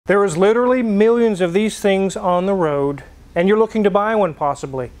There is literally millions of these things on the road, and you're looking to buy one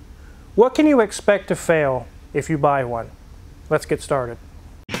possibly. What can you expect to fail if you buy one? Let's get started.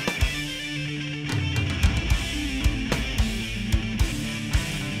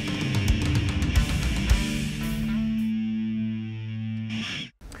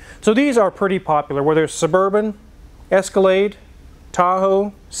 So these are pretty popular, whether it's Suburban, Escalade,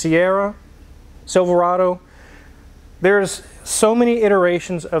 Tahoe, Sierra, Silverado. There's so many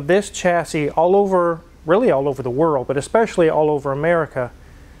iterations of this chassis all over, really all over the world, but especially all over America.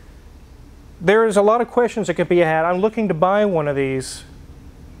 There's a lot of questions that could be had. I'm looking to buy one of these.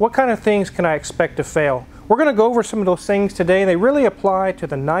 What kind of things can I expect to fail? We're going to go over some of those things today. They really apply to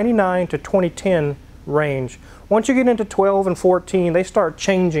the 99 to 2010 range. Once you get into 12 and 14, they start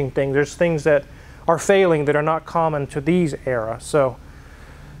changing things. There's things that are failing that are not common to these era. So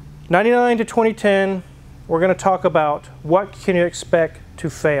 99 to 2010, we're going to talk about what can you expect to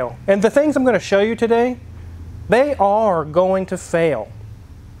fail. And the things I'm going to show you today, they are going to fail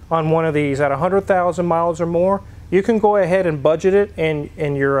on one of these at 100,000 miles or more. You can go ahead and budget it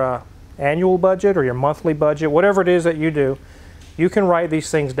in your annual budget or your monthly budget, whatever it is that you do. You can write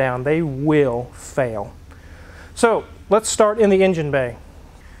these things down. They will fail. So let's start in the engine bay.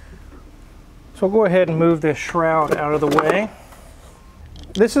 So I'll go ahead and move this shroud out of the way.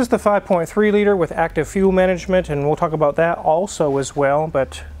 This is the 5.3 liter with active fuel management, and we'll talk about that also as well,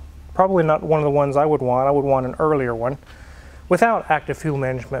 but probably not one of the ones I would want. I would want an earlier one without active fuel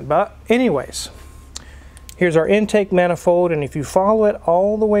management. But anyways, here's our intake manifold, and if you follow it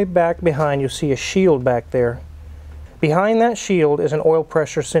all the way back behind, you'll see a shield back there. Behind that shield is an oil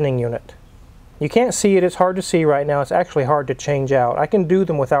pressure sending unit. You can't see it, it's hard to see right now. It's actually hard to change out. I can do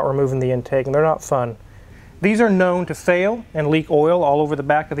them without removing the intake, and they're not fun. These are known to fail and leak oil all over the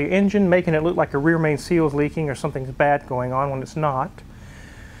back of the engine, making it look like a rear main seal is leaking or something's bad going on when it's not.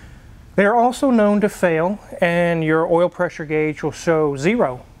 They're also known to fail, and your oil pressure gauge will show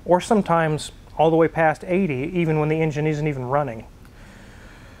 0, or sometimes all the way past 80, even when the engine isn't even running.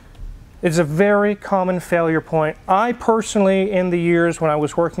 It's a very common failure point. I personally, in the years when I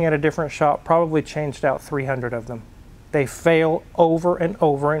was working at a different shop, probably changed out 300 of them. They fail over and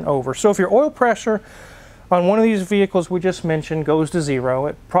over and over. So if your oil pressure on one of these vehicles we just mentioned goes to 0,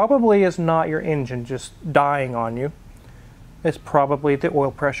 it probably is not your engine just dying on you. It's probably the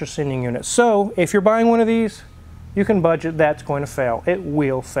oil pressure sending unit. So if you're buying one of these, you can budget that's going to fail. It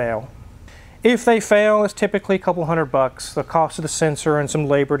will fail. If they fail, it's typically a couple $100, the cost of the sensor and some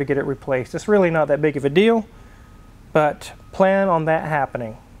labor to get it replaced. It's really not that big of a deal, but plan on that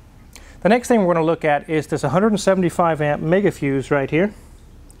happening. The next thing we're going to look at is this 175 amp mega fuse right here.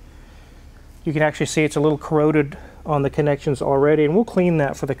 You can actually see it's a little corroded on the connections already, and we'll clean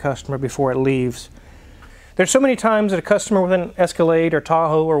that for the customer before it leaves. There's so many times that a customer with an Escalade or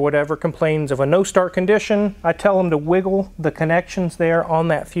Tahoe or whatever complains of a no-start condition. I tell them to wiggle the connections there on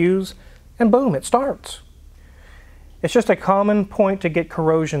that fuse, and boom, it starts. It's just a common point to get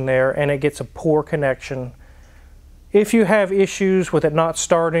corrosion there, and it gets a poor connection. If you have issues with it not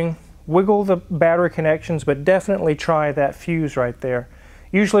starting, wiggle the battery connections, but definitely try that fuse right there.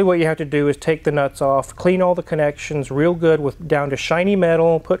 Usually what you have to do is take the nuts off, clean all the connections real good with down to shiny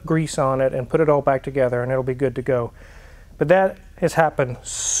metal, put grease on it, and put it all back together, and it'll be good to go. But that has happened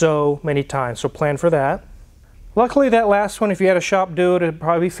so many times, so plan for that. Luckily, that last one, if you had a shop do it, it'd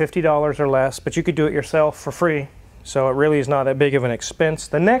probably be $50 or less, but you could do it yourself for free. So it really is not that big of an expense.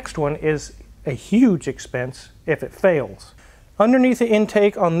 The next one is a huge expense if it fails. Underneath the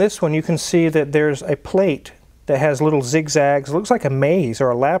intake on this one, you can see that there's a plate that has little zigzags. It looks like a maze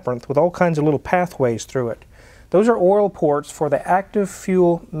or a labyrinth with all kinds of little pathways through it. Those are oil ports for the active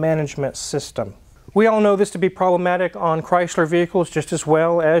fuel management system. We all know this to be problematic on Chrysler vehicles just as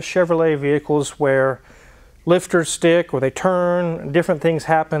well as Chevrolet vehicles where lifters stick or they turn, different things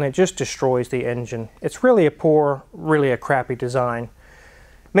happen, it just destroys the engine. It's really a crappy design.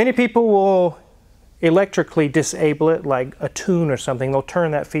 Many people will electrically disable it like a tune or something. They'll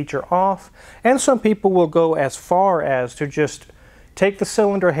turn that feature off, and some people will go as far as to just take the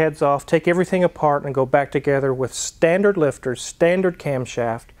cylinder heads off, take everything apart and go back together with standard lifters, standard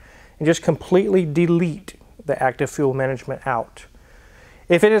camshaft, and just completely delete the active fuel management out.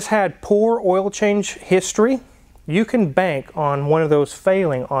 If it has had poor oil change history, you can bank on one of those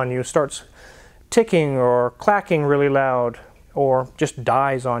failing on you, starts ticking or clacking really loud, or just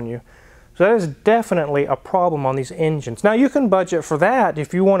dies on you. So that is definitely a problem on these engines. Now you can budget for that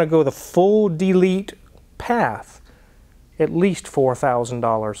if you want to go the full delete path, at least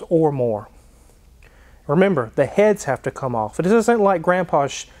 $4,000 or more. Remember, the heads have to come off. It isn't like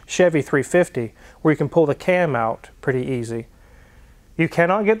Grandpa's Chevy 350 where you can pull the cam out pretty easy. You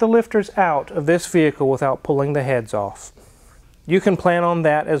cannot get the lifters out of this vehicle without pulling the heads off. You can plan on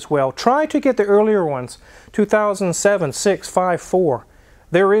that as well. Try to get the earlier ones, 2007, 6, 5, 4.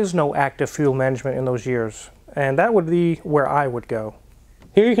 There is no active fuel management in those years, and that would be where I would go.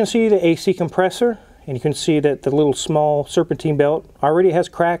 Here you can see the AC compressor, and you can see that the little small serpentine belt already has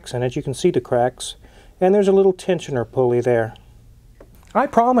cracks in it. You can see the cracks, and there's a little tensioner pulley there. I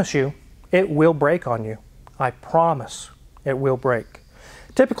promise you, it will break on you. I promise it will break.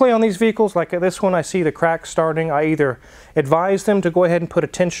 Typically on these vehicles, like this one, I see the cracks starting. I either advise them to go ahead and put a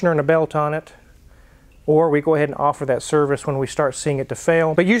tensioner and a belt on it, or we go ahead and offer that service when we start seeing it to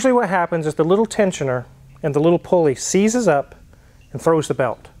fail. But usually what happens is the little tensioner and the little pulley seizes up and throws the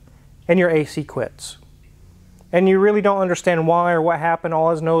belt, and your AC quits. And you really don't understand why or what happened. All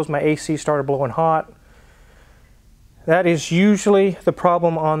I know is my AC started blowing hot. That is usually the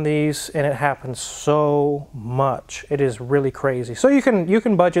problem on these, and it happens so much. It is really crazy. So you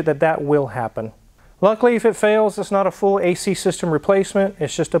can budget that will happen. Luckily, if it fails, it's not a full AC system replacement.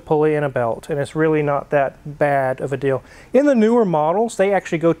 It's just a pulley and a belt, and it's really not that bad of a deal. In the newer models, they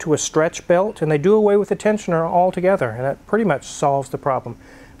actually go to a stretch belt, and they do away with the tensioner altogether, and that pretty much solves the problem.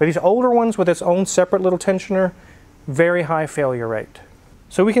 But these older ones with its own separate little tensioner, very high failure rate.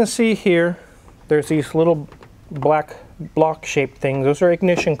 So we can see here, there's these little black block shaped things. Those are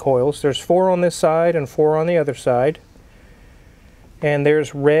ignition coils. There's 4 on this side and 4 on the other side. And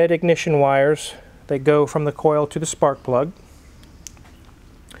there's red ignition wires that go from the coil to the spark plug.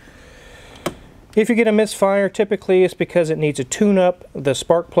 If you get a misfire, typically it's because it needs a tune-up. The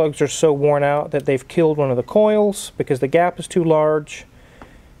spark plugs are so worn out that they've killed one of the coils because the gap is too large.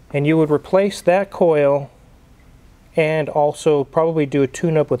 And you would replace that coil and also probably do a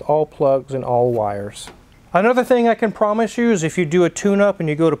tune-up with all plugs and all wires. Another thing I can promise you is if you do a tune-up and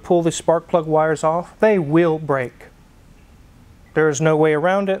you go to pull the spark plug wires off, they will break. There is no way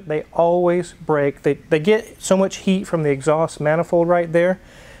around it. They always break. They get so much heat from the exhaust manifold right there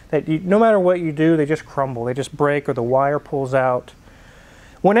that no matter what you do, they just crumble. They just break or the wire pulls out.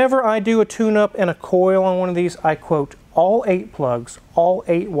 Whenever I do a tune-up and a coil on one of these, I quote all 8 plugs, all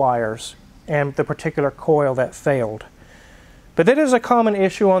 8 wires, and the particular coil that failed. But that is a common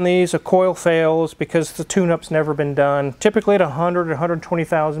issue on these. A coil fails because the tune-up's never been done. Typically at 100 or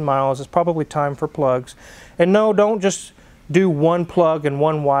 120,000 miles, it's probably time for plugs. And no, don't just do one plug and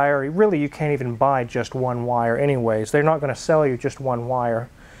one wire. Really, you can't even buy just one wire anyways. They're not going to sell you just one wire.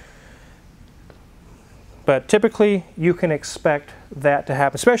 But typically, you can expect that to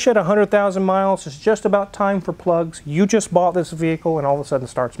happen. Especially at 100,000 miles, it's just about time for plugs. You just bought this vehicle and all of a sudden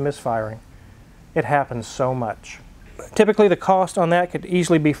starts misfiring. It happens so much. Typically the cost on that could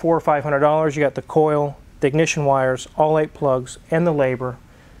easily be $400 or $500. You got the coil, the ignition wires, all 8 plugs, and the labor.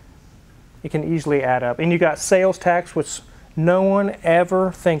 It can easily add up. And you got sales tax, which no one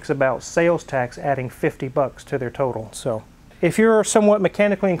ever thinks about sales tax adding $50 to their total. So if you're somewhat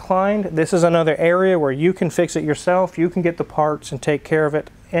mechanically inclined, this is another area where you can fix it yourself. You can get the parts and take care of it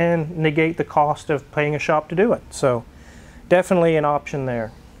and negate the cost of paying a shop to do it. So definitely an option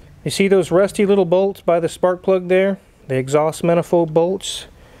there. You see those rusty little bolts by the spark plug there? The exhaust manifold bolts.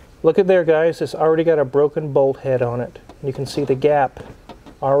 Look at there, guys. It's already got a broken bolt head on it. You can see the gap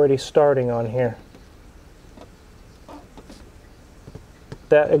already starting on here.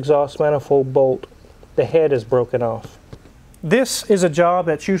 That exhaust manifold bolt, the head is broken off. This is a job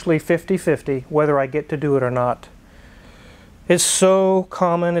that's usually 50-50, whether I get to do it or not. It's so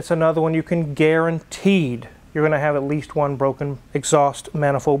common. It's another one you can guaranteed you're going to have at least one broken exhaust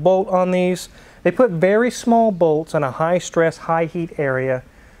manifold bolt on these. They put very small bolts in a high stress, high heat area.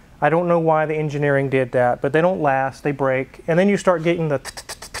 I don't know why the engineering did that, but they don't last, they break, and then you start getting the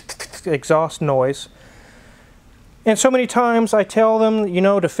exhaust noise. And so many times I tell them, you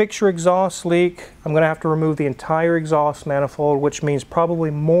know, to fix your exhaust leak, I'm going to have to remove the entire exhaust manifold, which means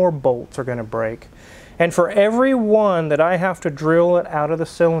probably more bolts are going to break. And for every one that I have to drill it out of the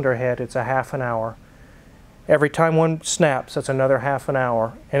cylinder head, it's a half an hour. Every time one snaps, that's another half an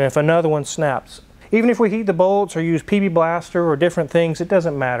hour. And if another one snaps, even if we heat the bolts or use PB Blaster or different things, it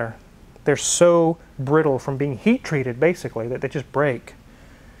doesn't matter. They're so brittle from being heat treated, basically, that they just break.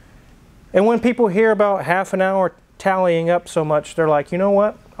 And when people hear about half an hour tallying up so much, they're like, you know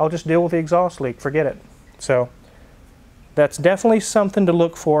what? I'll just deal with the exhaust leak. Forget it. So that's definitely something to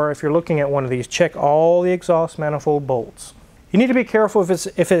look for if you're looking at one of these. Check all the exhaust manifold bolts. You need to be careful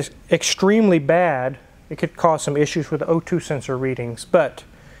if it's extremely bad. It could cause some issues with the O2 sensor readings, but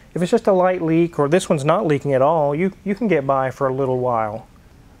if it's just a light leak or this one's not leaking at all, you can get by for a little while.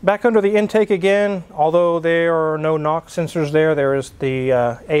 Back under the intake again, although there are no knock sensors there, there is the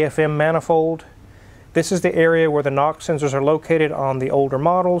AFM manifold. This is the area where the knock sensors are located on the older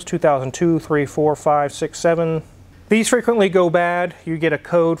models, 2002, 3, 4, 5, 6, 7. These frequently go bad. You get a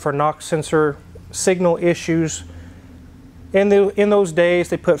code for knock sensor signal issues. In those days,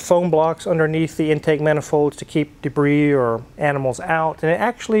 they put foam blocks underneath the intake manifolds to keep debris or animals out, and it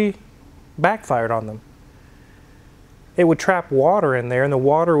actually backfired on them. It would trap water in there, and the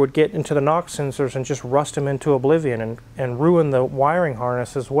water would get into the knock sensors and just rust them into oblivion and ruin the wiring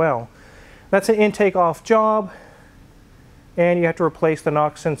harness as well. That's an intake off job, and you have to replace the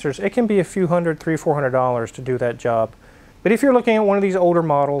knock sensors. It can be a few hundred, $300, $400 to do that job. But if you're looking at one of these older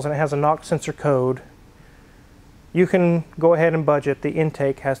models and it has a knock sensor code, you can go ahead and budget. The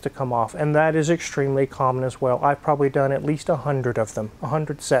intake has to come off, and that is extremely common as well. I've probably done at least 100 of them,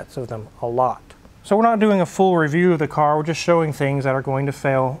 100 sets of them, a lot. So we're not doing a full review of the car, we're just showing things that are going to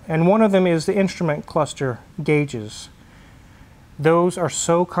fail. And one of them is the instrument cluster gauges. Those are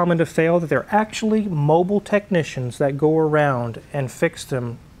so common to fail that they're actually mobile technicians that go around and fix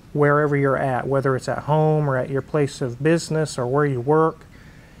them wherever you're at, whether it's at home or at your place of business or where you work.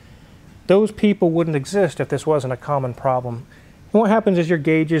 Those people wouldn't exist if this wasn't a common problem. And what happens is your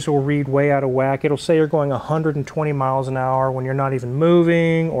gauges will read way out of whack. It'll say you're going 120 miles an hour when you're not even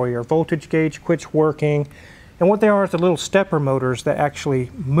moving, or your voltage gauge quits working. And what they are is the little stepper motors that actually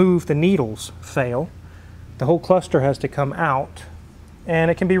move the needles fail. The whole cluster has to come out, and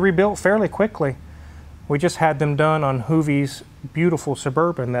it can be rebuilt fairly quickly. We just had them done on Hoovie's beautiful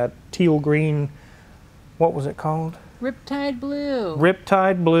Suburban, that teal green, what was it called? Riptide Blue.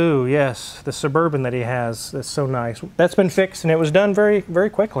 Riptide Blue, yes. The Suburban that he has. That's so nice. That's been fixed, and it was done very,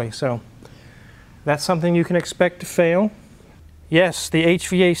 very quickly. So that's something you can expect to fail. Yes, the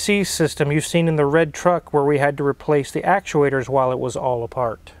HVAC system you've seen in the red truck where we had to replace the actuators while it was all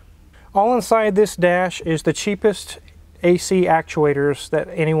apart. All inside this dash is the cheapest AC actuators that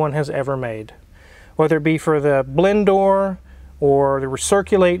anyone has ever made. Whether it be for the blend door, or the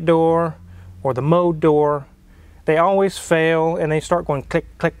recirculate door, or the mode door, they always fail, and they start going click,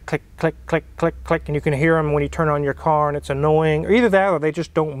 click, click, click, click, click, click, and you can hear them when you turn on your car, and it's annoying. Or either that, or they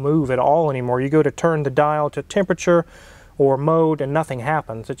just don't move at all anymore. You go to turn the dial to temperature or mode, and nothing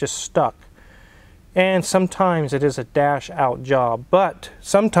happens. It's just stuck. And sometimes it is a dash out job, but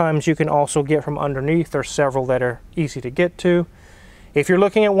sometimes you can also get from underneath. There's several that are easy to get to. If you're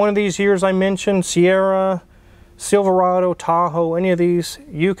looking at one of these years I mentioned, Sierra, Silverado, Tahoe, any of these,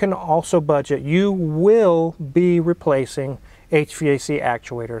 you can also budget. You will be replacing HVAC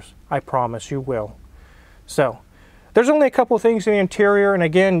actuators. I promise you will. So, there's only a couple of things in the interior, and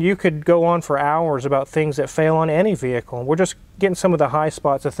again, you could go on for hours about things that fail on any vehicle. We're just getting some of the high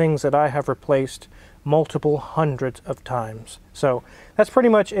spots of things that I have replaced multiple hundreds of times. So, that's pretty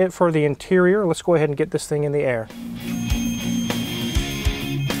much it for the interior. Let's go ahead and get this thing in the air.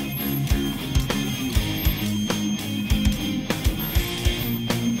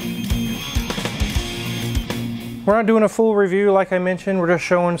 We're not doing a full review like I mentioned, we're just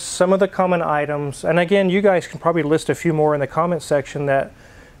showing some of the common items. And again, you guys can probably list a few more in the comment section that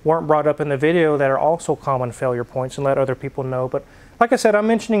weren't brought up in the video that are also common failure points, and let other people know. But like I said, I'm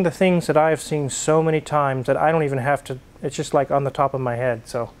mentioning the things that I've seen so many times that I don't even have to, it's just like on the top of my head.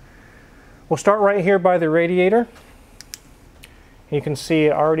 So we'll start right here by the radiator. You can see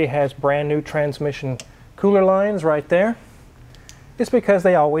it already has brand new transmission cooler lines right there. It's because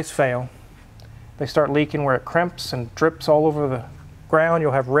they always fail. They start leaking where it crimps and drips all over the ground.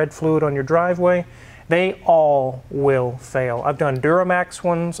 You'll have red fluid on your driveway. They all will fail. I've done Duramax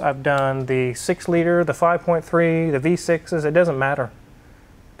ones. I've done the 6-liter, the 5.3, the V6s. It doesn't matter.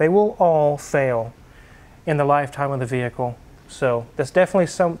 They will all fail in the lifetime of the vehicle. So that's definitely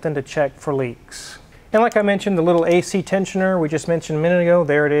something to check for leaks. And like I mentioned, the little AC tensioner we just mentioned a minute ago,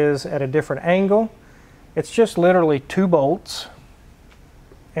 there it is at a different angle. It's just literally 2 bolts.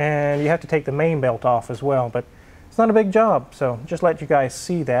 And you have to take the main belt off as well, but it's not a big job, so just let you guys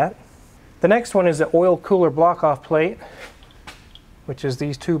see that. The next one is the oil cooler block-off plate, which is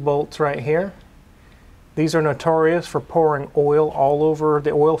these 2 bolts right here. These are notorious for pouring oil all over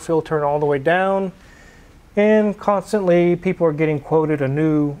the oil filter and all the way down, and constantly people are getting quoted a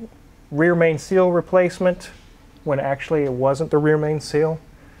new rear main seal replacement when actually it wasn't the rear main seal.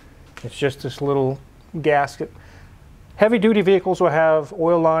 It's just this little gasket. Heavy-duty vehicles will have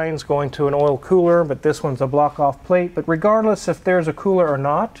oil lines going to an oil cooler, but this one's a block-off plate. But regardless if there's a cooler or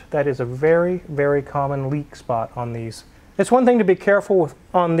not, that is a very, very common leak spot on these. It's one thing to be careful with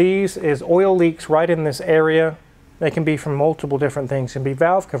on these is oil leaks right in this area. They can be from multiple different things. It can be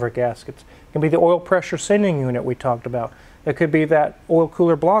valve cover gaskets. It can be the oil pressure sending unit we talked about. It could be that oil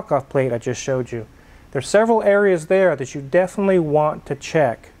cooler block-off plate I just showed you. There's several areas there that you definitely want to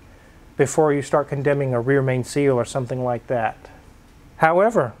check before you start condemning a rear main seal or something like that.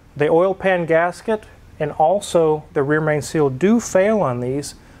 However, the oil pan gasket and also the rear main seal do fail on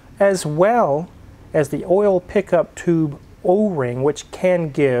these, as well as the oil pickup tube O-ring, which can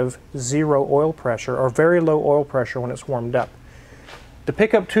give 0 oil pressure or very low oil pressure when it's warmed up. The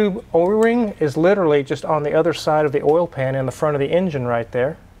pickup tube O-ring is literally just on the other side of the oil pan in the front of the engine right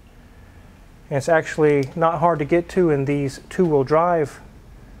there. And it's actually not hard to get to in these two-wheel drive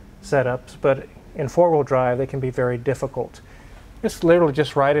setups, but in four-wheel drive they can be very difficult. It's literally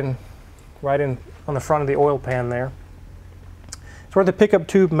just right in on the front of the oil pan there. It's where the pickup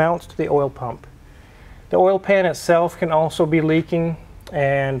tube mounts to the oil pump. The oil pan itself can also be leaking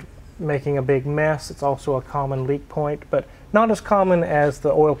and making a big mess. It's also a common leak point, but not as common as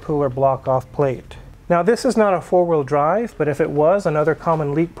the oil cooler block-off plate. Now this is not a four-wheel drive, but if it was, another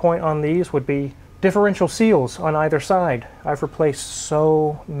common leak point on these would be differential seals on either side. I've replaced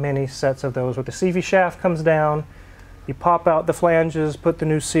so many sets of those. Where the CV shaft comes down, you pop out the flanges, put the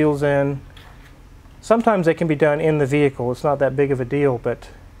new seals in. Sometimes they can be done in the vehicle. It's not that big of a deal, but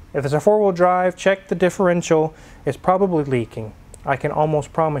if it's a four-wheel drive, check the differential. It's probably leaking. I can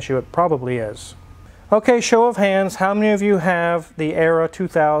almost promise you it probably is. Okay, show of hands, how many of you have the era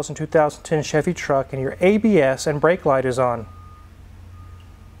 2000, 2010 Chevy truck and your ABS and brake light is on?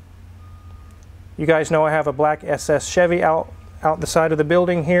 You guys know I have a black SS Chevy out the side of the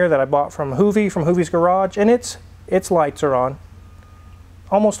building here that I bought from Hoovie's garage, and its lights are on.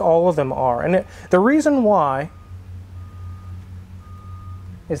 Almost all of them are. And the reason why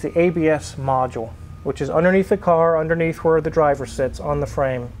is the ABS module, which is underneath the car, underneath where the driver sits on the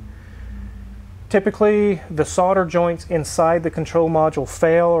frame. Typically, the solder joints inside the control module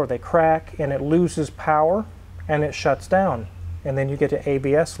fail or they crack and it loses power and it shuts down. And then you get an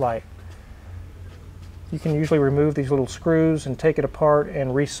ABS light. You can usually remove these little screws and take it apart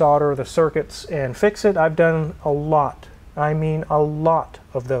and resolder the circuits and fix it. I've done a lot. I mean a lot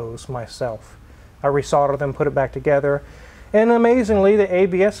of those myself. I resolder them, put it back together, and amazingly the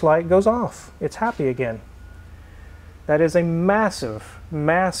ABS light goes off. It's happy again. That is a massive,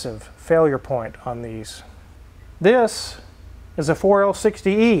 massive failure point on these. This is a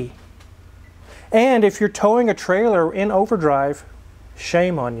 4L60E. And if you're towing a trailer in overdrive,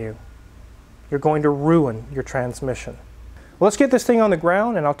 shame on you. You're going to ruin your transmission. Well, let's get this thing on the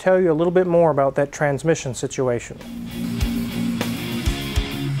ground and I'll tell you a little bit more about that transmission situation.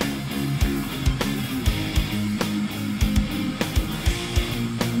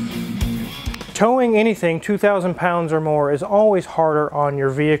 Towing anything 2,000 pounds or more is always harder on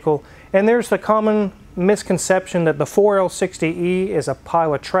your vehicle, and there's the common misconception that the 4L60E is a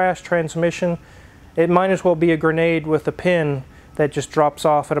pile of trash transmission. It might as well be a grenade with a pin that just drops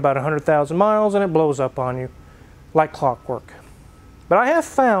off at about 100,000 miles and it blows up on you like clockwork. But I have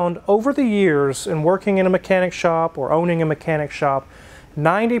found over the years in working in a mechanic shop or owning a mechanic shop,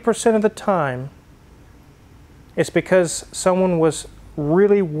 90% of the time it's because someone was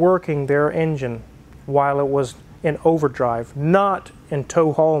really working their engine while it was in overdrive, not in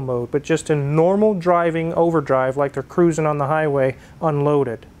tow haul mode, but just in normal driving overdrive like they're cruising on the highway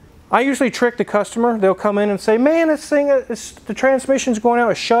unloaded. I usually trick the customer. They'll come in and say, man, this thing, the transmission's going out,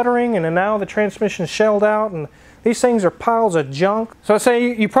 it's shuddering, and then now the transmission's shelled out, and these things are piles of junk. So I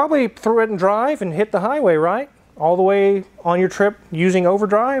say, you probably threw it in drive and hit the highway, right? All the way on your trip using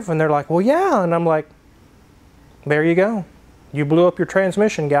overdrive? And they're like, well, yeah. And I'm like, there you go. You blew up your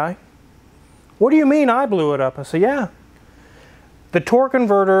transmission, guy. What do you mean I blew it up? I say, yeah. The torque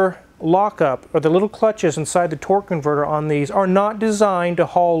converter lockup, or the little clutches inside the torque converter on these, are not designed to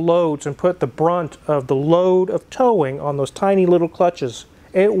haul loads and put the brunt of the load of towing on those tiny little clutches.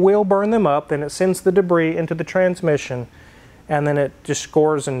 It will burn them up, and it sends the debris into the transmission, and then it just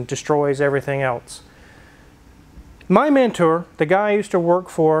scores and destroys everything else. My mentor, the guy I used to work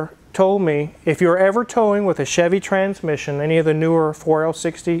for, told me, if you're ever towing with a Chevy transmission, any of the newer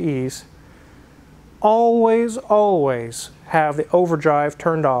 4L60Es, always, always have the overdrive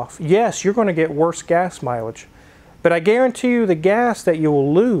turned off. Yes, you're going to get worse gas mileage, but I guarantee you the gas that you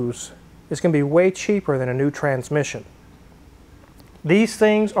will lose is going to be way cheaper than a new transmission. These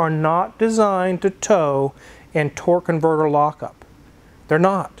things are not designed to tow in torque converter lockup. They're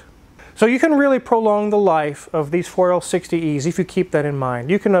not. So you can really prolong the life of these 4L60Es if you keep that in mind.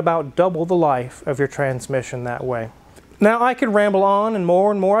 You can about double the life of your transmission that way. Now I could ramble on and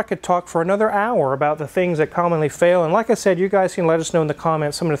more. I could talk for another hour about the things that commonly fail. And like I said, you guys can let us know in the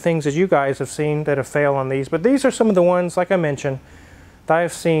comments some of the things that you guys have seen that have failed on these. But these are some of the ones, like I mentioned, that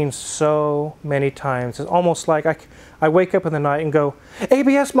I've seen so many times. It's almost like I wake up in the night and go,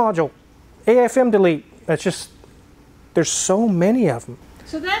 ABS module, AFM delete. That's just, there's so many of them.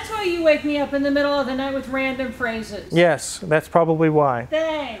 So that's why you wake me up in the middle of the night with random phrases. Yes, that's probably why.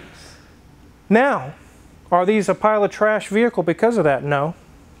 Thanks. Now, are these a pile of trash vehicle because of that? No.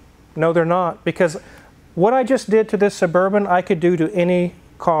 No, they're not. Because what I just did to this Suburban, I could do to any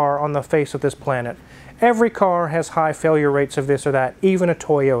car on the face of this planet. Every car has high failure rates of this or that, even a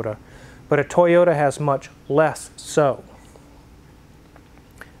Toyota. But a Toyota has much less so.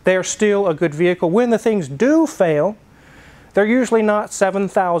 They are still a good vehicle. When the things do fail, they're usually not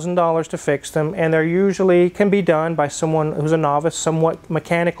 $7,000 to fix them, and they're usually can be done by someone who's a novice, somewhat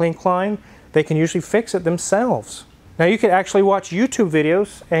mechanically inclined. They can usually fix it themselves. Now you can actually watch YouTube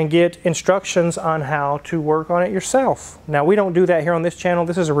videos and get instructions on how to work on it yourself. Now we don't do that here on this channel.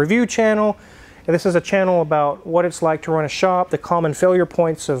 This is a review channel, and this is a channel about what it's like to run a shop, the common failure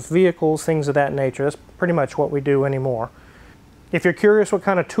points of vehicles, things of that nature. That's pretty much what we do anymore. If you're curious what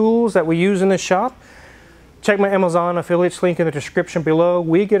kind of tools that we use in this shop, check my Amazon affiliates link in the description below.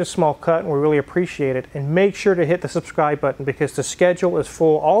 We get a small cut and we really appreciate it. And make sure to hit the subscribe button because the schedule is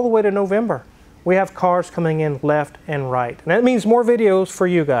full all the way to November. We have cars coming in left and right. And that means more videos for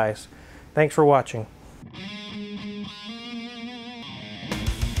you guys. Thanks for watching.